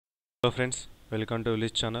Hello friends, welcome to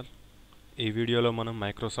village channel. ఈ వీడియోలో మనం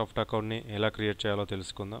మైక్రోసాఫ్ట్ అకౌంట్ని ఎలా క్రియేట్ చేయాలో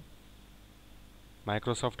తెలుసుకుందాం.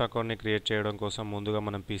 మైక్రోసాఫ్ట్ అకౌంట్ని క్రియేట్ చేయడం కోసం ముందుగా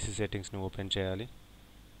మనం పీసీ సెట్టింగ్స్ని ఓపెన్ చేయాలి.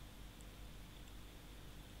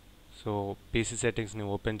 సో పీసీ సెట్టింగ్స్ని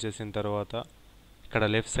ఓపెన్ చేసిన తర్వాత ఇక్కడ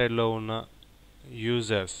లెఫ్ట్ సైడ్లో ఉన్న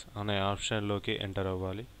యూజర్స్ అనే ఆప్షన్లోకి ఎంటర్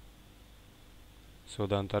అవ్వాలి. సో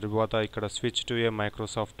దాని తర్వాత ఇక్కడ switch to A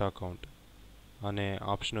Microsoft account అనే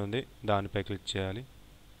ఆప్షన్ ఉంది, దానిపై క్లిక్ చేయాలి.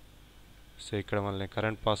 సో ఇక్కడ మనల్ని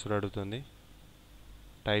కరెంట్ పాస్వర్డ్ అడుగుతుంది,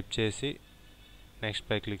 టైప్ చేసి నెక్స్ట్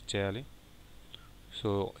పై క్లిక్ చేయాలి. సో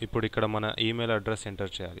ఇప్పుడు ఇక్కడ మన ఈమెయిల్ అడ్రస్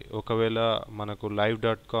ఎంటర్ చేయాలి. ఒకవేళ మనకు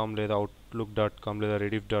live.com లేదా outlook.com లేదా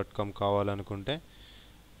rediff.com కావాలనుకుంటే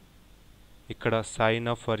ఇక్కడ sign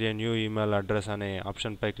up for a new email address అనే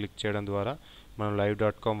ఆప్షన్ పై క్లిక్ చేయడం ద్వారా మనం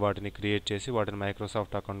live.com వాటిని క్రియేట్ చేసి వాటిని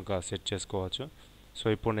మైక్రోసాఫ్ట్ అకౌంట్గా సెట్ చేసుకోవచ్చు. సో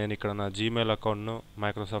ఇప్పుడు నేను ఇక్కడ నా జీమెయిల్ అకౌంట్ను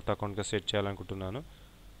మైక్రోసాఫ్ట్ అకౌంట్గా సెట్ చేయాలనుకుంటున్నాను.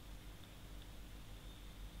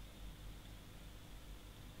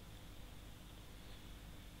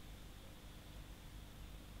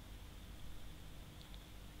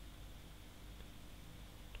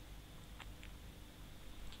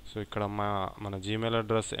 సో ఇక్కడ మన జీమెయిల్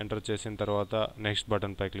అడ్రస్ ఎంటర్ చేసిన తర్వాత నెక్స్ట్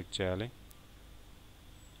బటన్ పై క్లిక్ చేయాలి.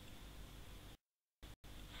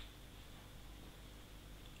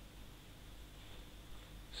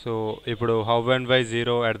 సో ఇప్పుడు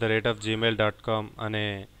howandwhy0@gmail.com అనే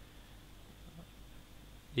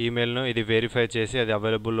ఈమెయిల్ను ఇది వెరిఫై చేసి అది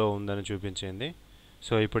అవైలబుల్లో ఉందని చూపించింది.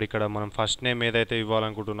 సో ఇప్పుడు ఇక్కడ మనం ఫస్ట్ నేమ్ ఏదైతే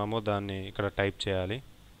ఇవ్వాలనుకుంటున్నామో దాన్ని ఇక్కడ టైప్ చేయాలి.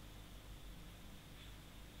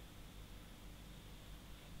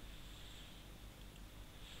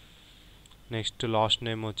 నెక్స్ట్ లాస్ట్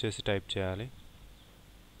నేమ్ వచ్చేసి టైప్ చేయాలి.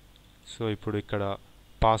 సో ఇప్పుడు ఇక్కడ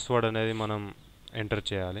పాస్వర్డ్ అనేది మనం ఎంటర్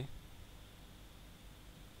చేయాలి.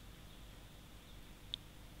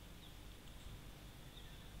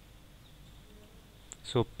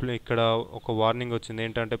 సో ఇక్కడ ఒక వార్నింగ్ వచ్చింది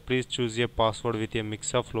ఏంటంటే please choose a password with a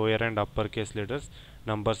mix of lower and upper case letters,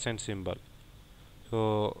 numbers and symbol.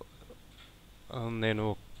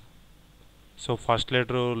 So first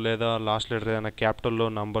letter లేదా లాస్ట్ లెటర్ ఏదైనా క్యాపిటల్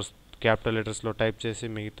లెటర్స్లో టైప్ చేసి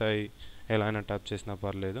మిగతా ఎలా అయినా టైప్ చేసినా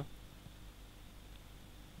పర్లేదు.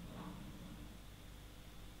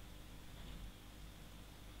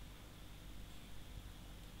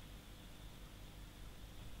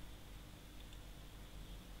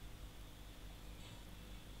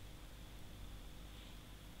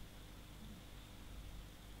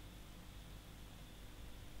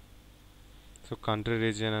 సో కంట్రీ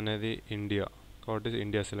రీజియన్ అనేది ఇండియా కాబట్టి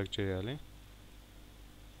ఇండియా సెలెక్ట్ చేయాలి.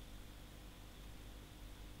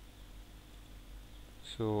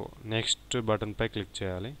 సో నెక్స్ట్ బటన్ పై క్లిక్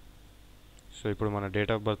చేయాలి. సో ఇప్పుడు మన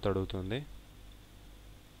డేట్ ఆఫ్ బర్త్ అడుగుతుంది.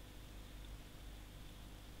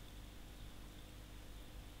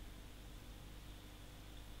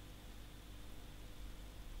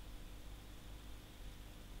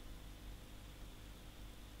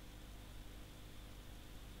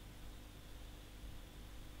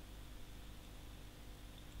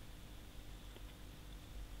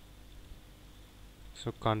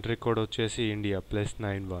 సో కంట్రీ కోడ్ వచ్చేసి ఇండియా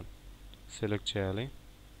 +91 సెలెక్ట్ చేయాలి.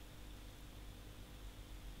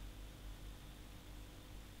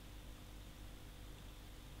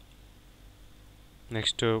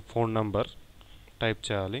 నెక్స్ట్ ఫోన్ నంబర్ టైప్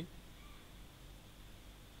చేయాలి.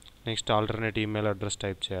 Next alternate email address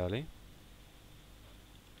type చేయాలి.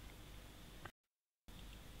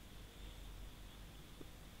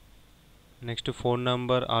 Next phone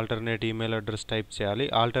number alternate email address type చేయాలి.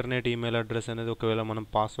 ఆల్టర్నేట్ ఈమెయిల్ అడ్రస్ అనేది ఒకవేళ మనం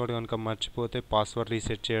పాస్వర్డ్ కనుక మర్చిపోతే పాస్వర్డ్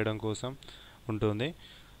రీసెట్ చేయడం కోసం ఉంటుంది.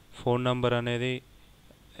 ఫోన్ నంబర్ అనేది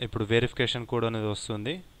ఇప్పుడు వెరిఫికేషన్ కోడ్ అనేది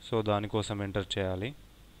వస్తుంది, సో దానికోసం ఎంటర్ చేయాలి.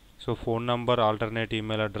 So phone number alternate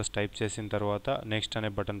email address type చేసిన తర్వాత నెక్స్ట్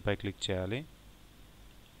అనే బటన్ పై క్లిక్ చేయాలి.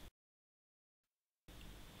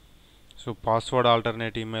 So password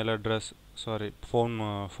alternate email address phone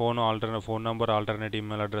number alternate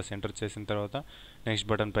email address enter చేసిన తర్వాత నెక్స్ట్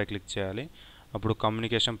బటన్ పై క్లిక్ చేయాలి. అప్పుడు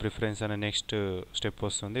కమ్యూనికేషన్ ప్రిఫరెన్స్ అనే నెక్స్ట్ స్టెప్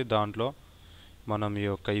వస్తుంది. దాంట్లో మనం ఈ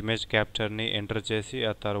యొక్క ఇమేజ్ క్యాప్చర్ని ఎంటర్ చేసి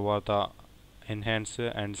ఆ తర్వాత enhance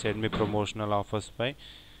and send me promotional offers pi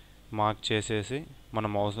mark చేసేసి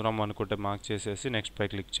మనం అవసరం అనుకుంటే మార్క్ చేసేసి నెక్స్ట్ పై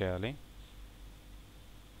క్లిక్ చేయాలి.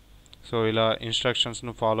 సో ఇలా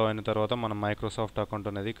ఇన్స్ట్రక్షన్స్ను ఫాలో అయిన తర్వాత మన మైక్రోసాఫ్ట్ అకౌంట్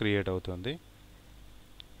అనేది క్రియేట్ అవుతుంది.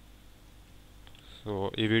 సో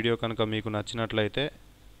ఈ వీడియో కనుక మీకు నచ్చినట్లయితే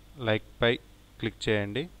లైక్ పై క్లిక్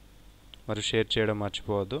చేయండి, మరియు షేర్ చేయడం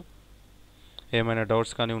మర్చిపోవద్దు. ఏమైనా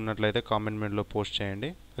డౌట్స్ కానీ ఉన్నట్లయితే కామెంట్ లో పోస్ట్ చేయండి,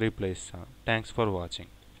 రిప్లై ఇస్తాను. Thanks for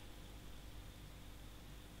watching.